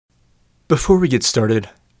Before we get started,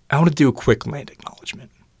 I want to do a quick land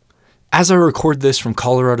acknowledgement. As I record this from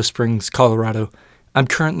Colorado Springs, Colorado, I'm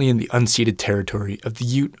currently in the unceded territory of the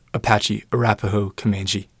Ute, Apache, Arapaho,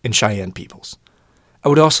 Comanche, and Cheyenne peoples. I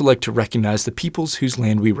would also like to recognize the peoples whose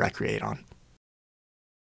land we recreate on.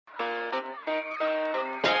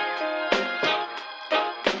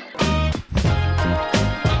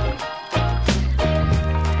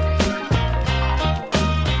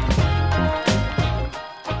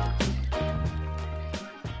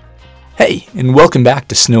 Hey, and welcome back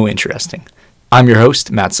to Snow Interesting. I'm your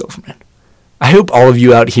host, Matt Silverman. I hope all of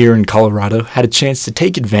you out here in Colorado had a chance to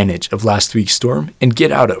take advantage of last week's storm and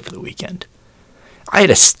get out over the weekend. I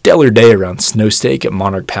had a stellar day around Snowstake at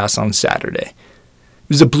Monarch Pass on Saturday. It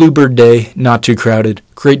was a bluebird day, not too crowded,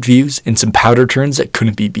 great views, and some powder turns that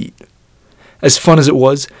couldn't be beat. As fun as it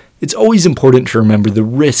was, it's always important to remember the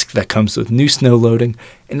risk that comes with new snow loading,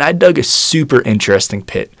 and I dug a super interesting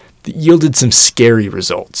pit that yielded some scary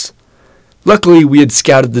results. Luckily, we had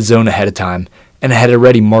scouted the zone ahead of time, and I had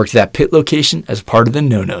already marked that pit location as part of the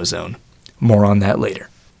no-no zone. More on that later.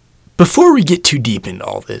 Before we get too deep into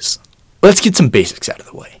all this, let's get some basics out of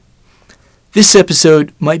the way. This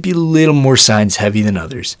episode might be a little more science heavy than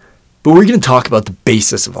others, but we're going to talk about the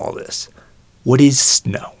basis of all this. What is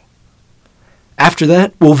snow? After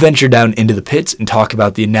that, we'll venture down into the pits and talk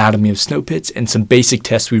about the anatomy of snow pits and some basic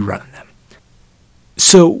tests we run on them.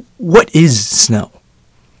 So, what is snow?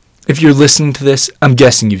 If you're listening to this, I'm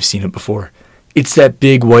guessing you've seen it before. It's that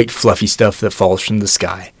big white fluffy stuff that falls from the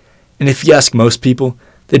sky. And if you ask most people,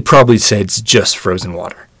 they'd probably say it's just frozen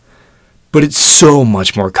water. But it's so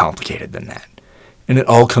much more complicated than that. And it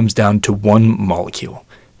all comes down to one molecule,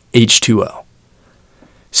 H2O.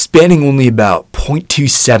 Spanning only about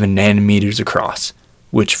 0.27 nanometers across,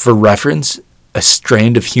 which for reference, a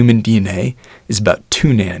strand of human DNA is about 2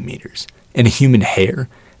 nanometers, and a human hair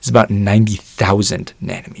is about 90,000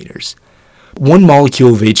 nanometers. One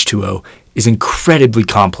molecule of H2O is incredibly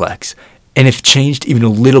complex, and if changed even a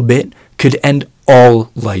little bit, could end all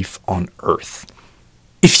life on Earth.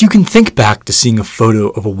 If you can think back to seeing a photo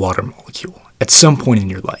of a water molecule at some point in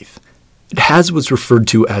your life, it has what's referred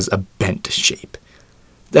to as a bent shape.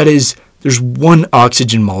 That is, there's one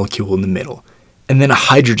oxygen molecule in the middle, and then a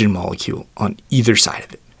hydrogen molecule on either side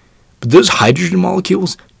of it. But those hydrogen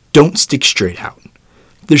molecules don't stick straight out.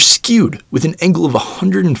 They're skewed with an angle of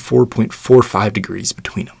 104.45 degrees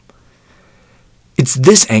between them. It's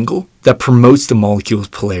this angle that promotes the molecule's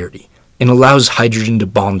polarity and allows hydrogen to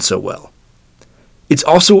bond so well. It's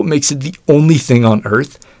also what makes it the only thing on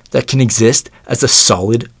Earth that can exist as a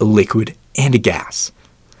solid, a liquid, and a gas.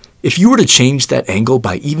 If you were to change that angle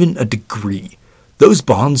by even a degree, those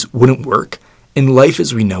bonds wouldn't work, and life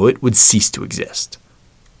as we know it would cease to exist.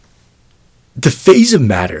 The phase of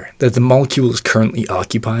matter that the molecule is currently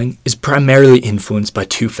occupying is primarily influenced by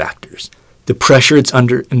two factors: the pressure it's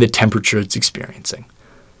under and the temperature it's experiencing.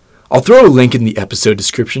 I'll throw a link in the episode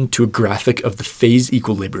description to a graphic of the phase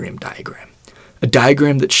equilibrium diagram, a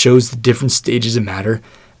diagram that shows the different stages of matter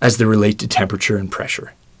as they relate to temperature and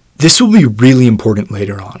pressure. This will be really important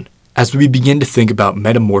later on, as we begin to think about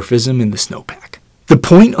metamorphism in the snowpack. The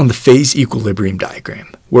point on the phase equilibrium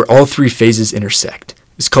diagram, where all three phases intersect,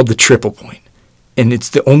 is called the triple point, and it's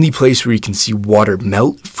the only place where you can see water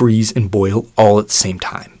melt, freeze, and boil all at the same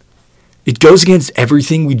time. It goes against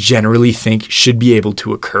everything we generally think should be able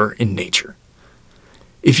to occur in nature.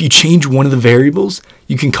 If you change one of the variables,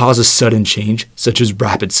 you can cause a sudden change, such as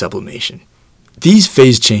rapid sublimation. These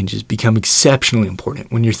phase changes become exceptionally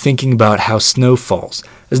important when you're thinking about how snow falls,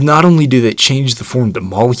 as not only do they change the form the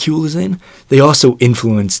molecule is in, they also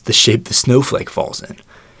influence the shape the snowflake falls in.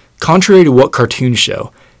 Contrary to what cartoons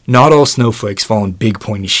show, not all snowflakes fall in big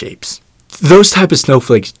pointy shapes. Those type of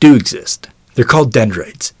snowflakes do exist. They're called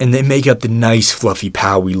dendrites, and they make up the nice fluffy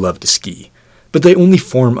pow we love to ski, but they only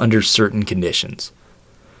form under certain conditions.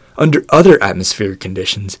 Under other atmospheric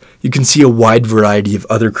conditions, you can see a wide variety of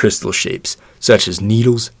other crystal shapes, such as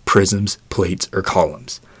needles, prisms, plates, or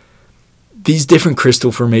columns. These different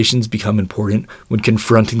crystal formations become important when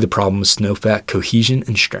confronting the problem of snowpack cohesion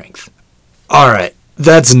and strength. Alright,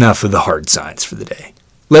 that's enough of the hard science for the day.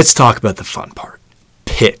 Let's talk about the fun part.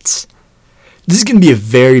 Pits. This is going to be a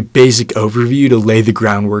very basic overview to lay the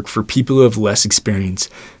groundwork for people who have less experience,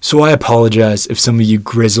 so I apologize if some of you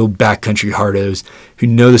grizzled backcountry hardos who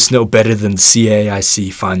know the snow better than the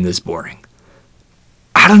CAIC find this boring.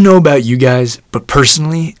 I don't know about you guys, but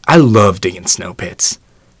personally, I love digging snow pits.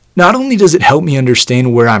 Not only does it help me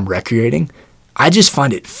understand where I'm recreating, I just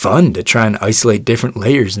find it fun to try and isolate different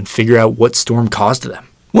layers and figure out what storm caused them.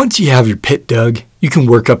 Once you have your pit dug, you can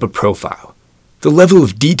work up a profile. The level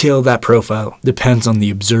of detail of that profile depends on the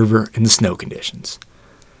observer and the snow conditions.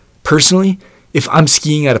 Personally, if I'm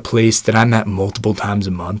skiing at a place that I'm at multiple times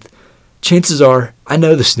a month, chances are I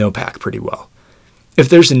know the snowpack pretty well. If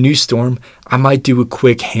there's a new storm, I might do a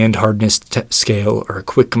quick hand hardness scale or a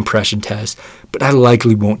quick compression test, but I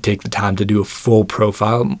likely won't take the time to do a full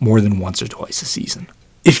profile more than once or twice a season.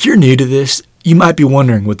 If you're new to this, you might be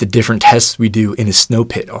wondering what the different tests we do in a snow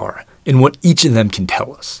pit are and what each of them can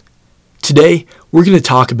tell us. Today, we're going to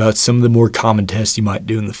talk about some of the more common tests you might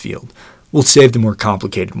do in the field. We'll save the more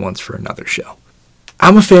complicated ones for another show.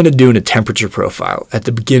 I'm a fan of doing a temperature profile at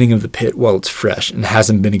the beginning of the pit while it's fresh and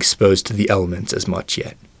hasn't been exposed to the elements as much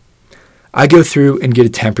yet. I go through and get a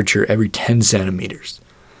temperature every 10 centimeters.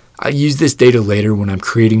 I use this data later when I'm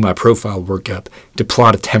creating my profile workup to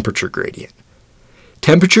plot a temperature gradient.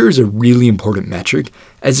 Temperature is a really important metric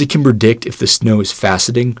as it can predict if the snow is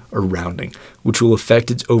faceting or rounding, which will affect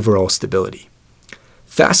its overall stability.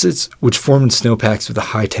 Facets, which form in snowpacks with a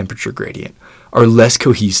high temperature gradient, are less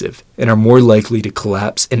cohesive and are more likely to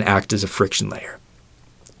collapse and act as a friction layer.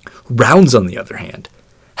 Rounds, on the other hand,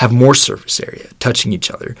 have more surface area touching each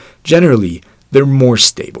other. Generally, they're more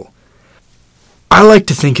stable. I like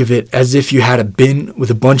to think of it as if you had a bin with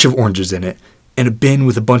a bunch of oranges in it and a bin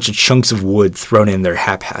with a bunch of chunks of wood thrown in there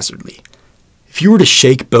haphazardly. If you were to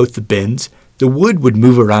shake both the bins, the wood would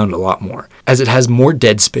move around a lot more, as it has more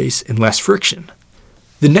dead space and less friction.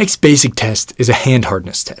 The next basic test is a hand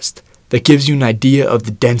hardness test that gives you an idea of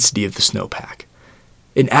the density of the snowpack.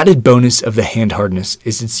 An added bonus of the hand hardness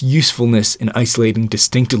is its usefulness in isolating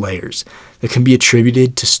distinct layers that can be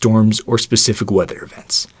attributed to storms or specific weather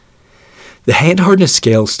events. The hand hardness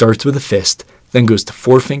scale starts with a fist, then goes to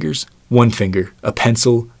 4 fingers, 1 finger, a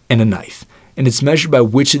pencil, and a knife, and it's measured by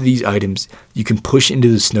which of these items you can push into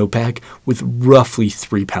the snowpack with roughly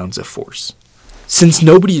 3 pounds of force. Since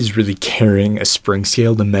nobody is really carrying a spring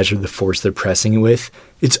scale to measure the force they're pressing it with,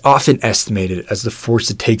 it's often estimated as the force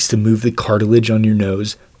it takes to move the cartilage on your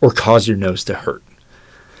nose or cause your nose to hurt.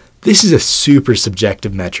 This is a super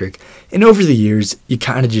subjective metric, and over the years, you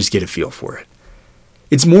kind of just get a feel for it.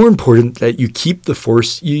 It's more important that you keep the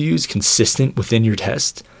force you use consistent within your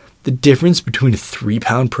test. The difference between a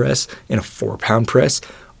 3-pound press and a 4-pound press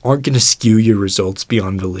aren't going to skew your results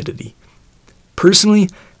beyond validity. Personally,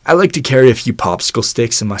 I like to carry a few popsicle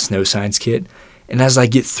sticks in my snow science kit, and as I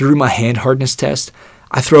get through my hand hardness test,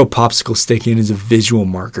 I throw a popsicle stick in as a visual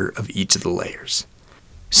marker of each of the layers.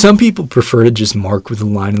 Some people prefer to just mark with a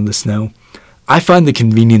line in the snow. I find the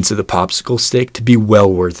convenience of the popsicle stick to be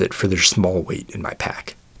well worth it for their small weight in my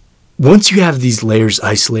pack. Once you have these layers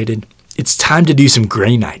isolated, it's time to do some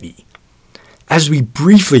grain ID. As we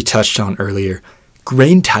briefly touched on earlier,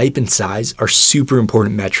 grain type and size are super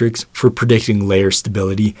important metrics for predicting layer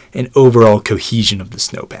stability and overall cohesion of the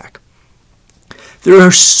snowpack. There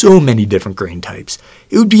are so many different grain types,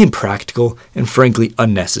 it would be impractical and frankly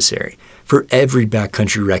unnecessary for every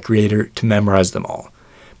backcountry recreator to memorize them all.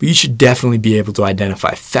 But you should definitely be able to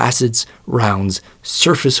identify facets, rounds,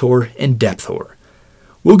 surface hoar, and depth hoar.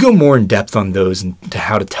 We'll go more in depth on those and to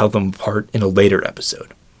how to tell them apart in a later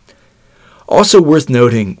episode. Also worth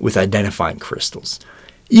noting with identifying crystals,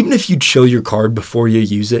 even if you chill your card before you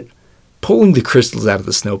use it, pulling the crystals out of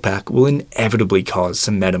the snowpack will inevitably cause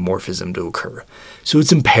some metamorphism to occur, so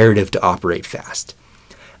it's imperative to operate fast.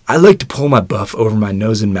 I like to pull my buff over my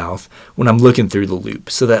nose and mouth when I'm looking through the loop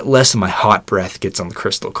so that less of my hot breath gets on the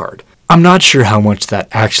crystal card. I'm not sure how much that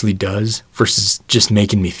actually does versus just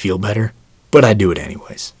making me feel better, but I do it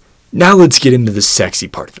anyways. Now let's get into the sexy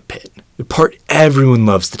part of the pit, the part everyone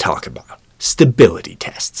loves to talk about. Stability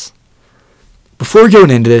tests. Before going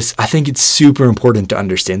into this, I think it's super important to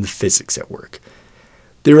understand the physics at work.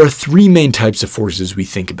 There are 3 main types of forces we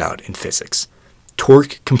think about in physics: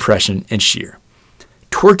 torque, compression, and shear.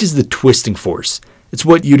 Torque is the twisting force. It's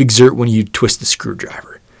what you'd exert when you twist a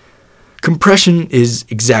screwdriver. Compression is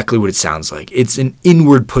exactly what it sounds like. It's an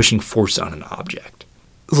inward pushing force on an object.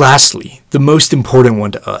 Lastly, the most important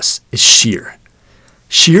one to us is shear.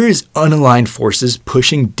 Shear is unaligned forces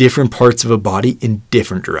pushing different parts of a body in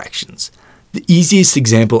different directions. The easiest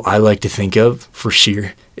example I like to think of for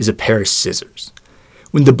shear is a pair of scissors.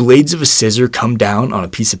 When the blades of a scissor come down on a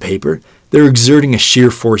piece of paper, they're exerting a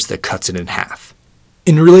shear force that cuts it in half.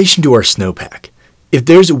 In relation to our snowpack, if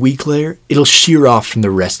there's a weak layer, it'll shear off from the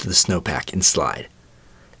rest of the snowpack and slide.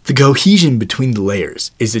 The cohesion between the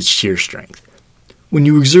layers is its shear strength. When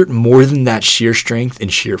you exert more than that shear strength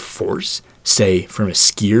and shear force, say from a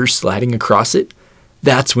skier sliding across it,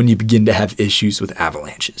 that's when you begin to have issues with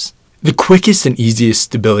avalanches. The quickest and easiest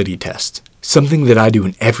stability test, something that I do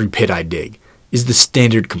in every pit I dig, is the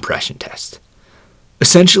standard compression test.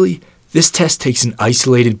 Essentially, This test takes an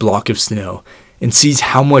isolated block of snow and sees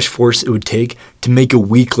how much force it would take to make a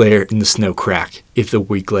weak layer in the snow crack, if the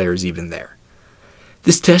weak layer is even there.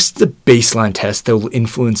 This test is a baseline test that will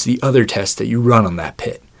influence the other tests that you run on that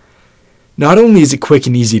pit. Not only is it quick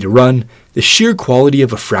and easy to run, the sheer quality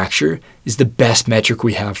of a fracture is the best metric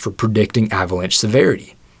we have for predicting avalanche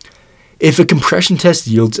severity. If a compression test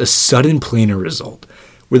yields a sudden planar result,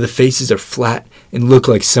 where the faces are flat and look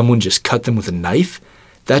like someone just cut them with a knife,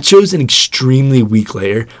 that shows an extremely weak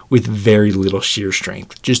layer with very little shear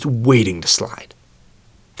strength, just waiting to slide.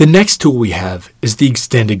 The next tool we have is the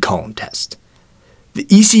extended column test. The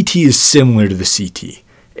ECT is similar to the CT,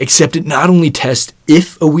 except it not only tests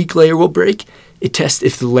if a weak layer will break, it tests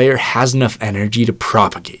if the layer has enough energy to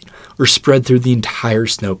propagate or spread through the entire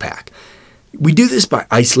snowpack. We do this by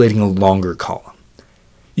isolating a longer column.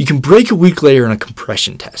 You can break a weak layer in a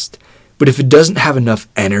compression test, but if it doesn't have enough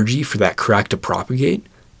energy for that crack to propagate,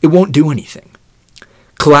 it won't do anything.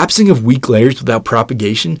 Collapsing of weak layers without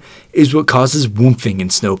propagation is what causes woofing in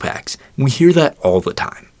snowpacks, and we hear that all the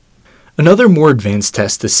time. Another more advanced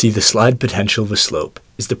test to see the slide potential of a slope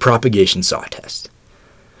is the propagation saw test.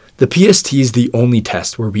 The PST is the only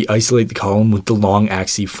test where we isolate the column with the long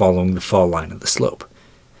axis following the fall line of the slope.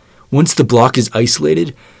 Once the block is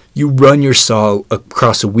isolated, you run your saw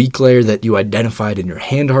across a weak layer that you identified in your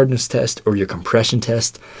hand hardness test or your compression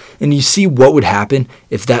test, and you see what would happen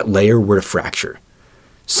if that layer were to fracture.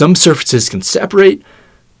 Some surfaces can separate,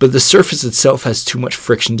 but the surface itself has too much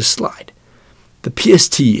friction to slide. The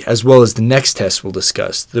PST, as well as the next test we'll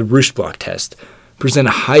discuss, the Roosh block test, present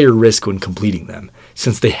a higher risk when completing them,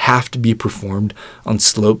 since they have to be performed on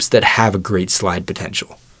slopes that have a great slide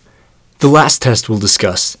potential. The last test we'll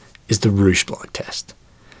discuss is the Roosh block test.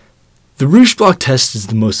 The Roosh block test is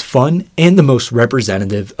the most fun and the most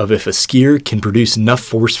representative of if a skier can produce enough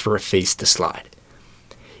force for a face to slide.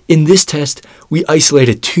 In this test, we isolate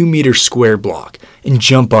a 2-meter square block and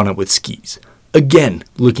jump on it with skis, again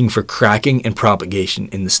looking for cracking and propagation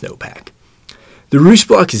in the snowpack. The Roosh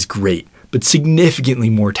block is great, but significantly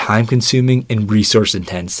more time-consuming and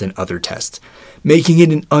resource-intense than other tests, making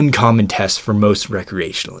it an uncommon test for most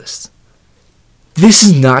recreationalists. This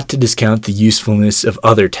is not to discount the usefulness of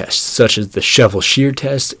other tests, such as the shovel shear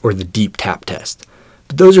test or the deep tap test,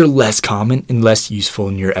 but those are less common and less useful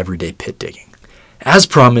in your everyday pit digging. As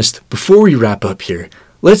promised, before we wrap up here,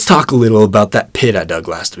 let's talk a little about that pit I dug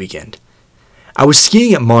last weekend. I was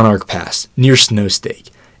skiing at Monarch Pass, near Snowstake,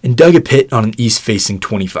 and dug a pit on an east-facing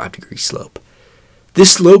 25-degree slope.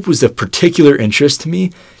 This slope was of particular interest to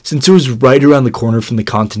me since it was right around the corner from the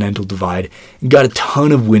Continental Divide and got a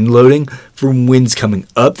ton of wind loading from winds coming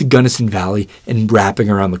up the Gunnison Valley and wrapping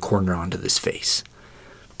around the corner onto this face.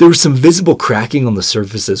 There was some visible cracking on the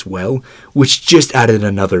surface as well, which just added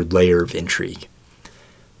another layer of intrigue.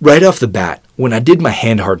 Right off the bat, when I did my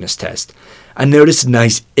hand hardness test, I noticed a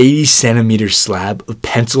nice 80 centimeter slab of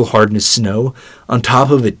pencil hardness snow on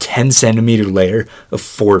top of a 10 centimeter layer of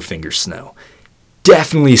four-finger snow.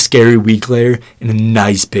 Definitely a scary weak layer and a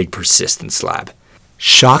nice big persistent slab.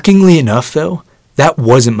 Shockingly enough though, that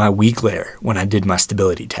wasn't my weak layer when I did my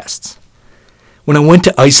stability tests. When I went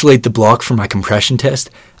to isolate the block for my compression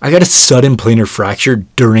test, I got a sudden planar fracture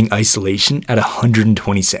during isolation at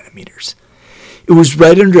 120 centimeters. It was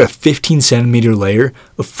right under a 15 centimeter layer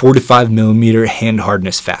of 4 to 5 millimeter hand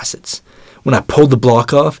hardness facets. When I pulled the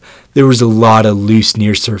block off, there was a lot of loose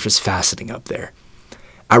near surface faceting up there.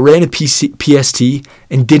 I ran a PST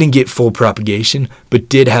and didn't get full propagation, but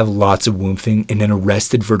did have lots of woofing and an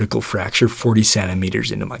arrested vertical fracture 40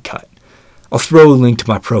 centimeters into my cut. I'll throw a link to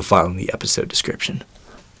my profile in the episode description.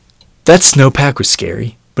 That snowpack was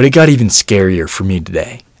scary, but it got even scarier for me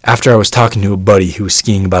today, after I was talking to a buddy who was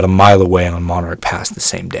skiing about a mile away on Monarch Pass the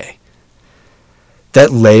same day.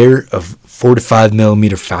 That layer of 4 to 5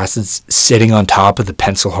 millimeter facets sitting on top of the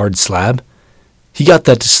pencil hard slab, he got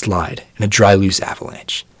that to slide in a dry loose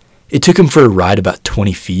avalanche. It took him for a ride about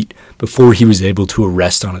 20 feet before he was able to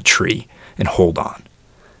arrest on a tree and hold on.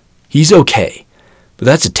 He's okay, but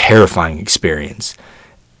that's a terrifying experience.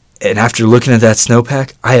 And after looking at that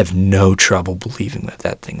snowpack, I have no trouble believing that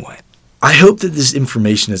that thing went. I hope that this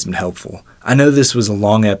information has been helpful. I know this was a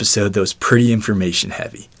long episode that was pretty information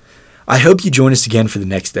heavy. I hope you join us again for the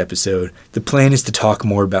next episode. The plan is to talk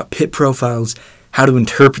more about pit profiles, how to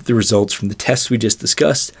interpret the results from the tests we just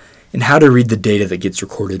discussed, and how to read the data that gets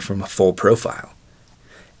recorded from a full profile.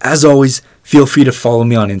 As always, feel free to follow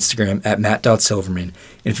me on Instagram at matt.silverman,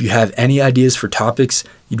 and if you have any ideas for topics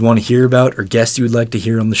you'd want to hear about or guests you would like to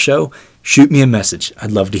hear on the show, shoot me a message.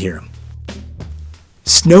 I'd love to hear them.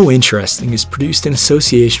 Snow Interesting is produced in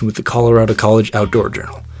association with the Colorado College Outdoor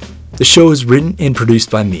Journal. The show is written and produced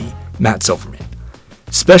by me, Matt Silverman.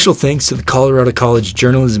 Special thanks to the Colorado College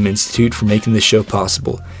Journalism Institute for making this show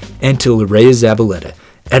possible, and to Larea Zabaleta,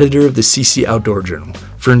 editor of the CC Outdoor Journal,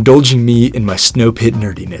 for indulging me in my snow pit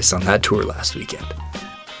nerdiness on that tour last weekend.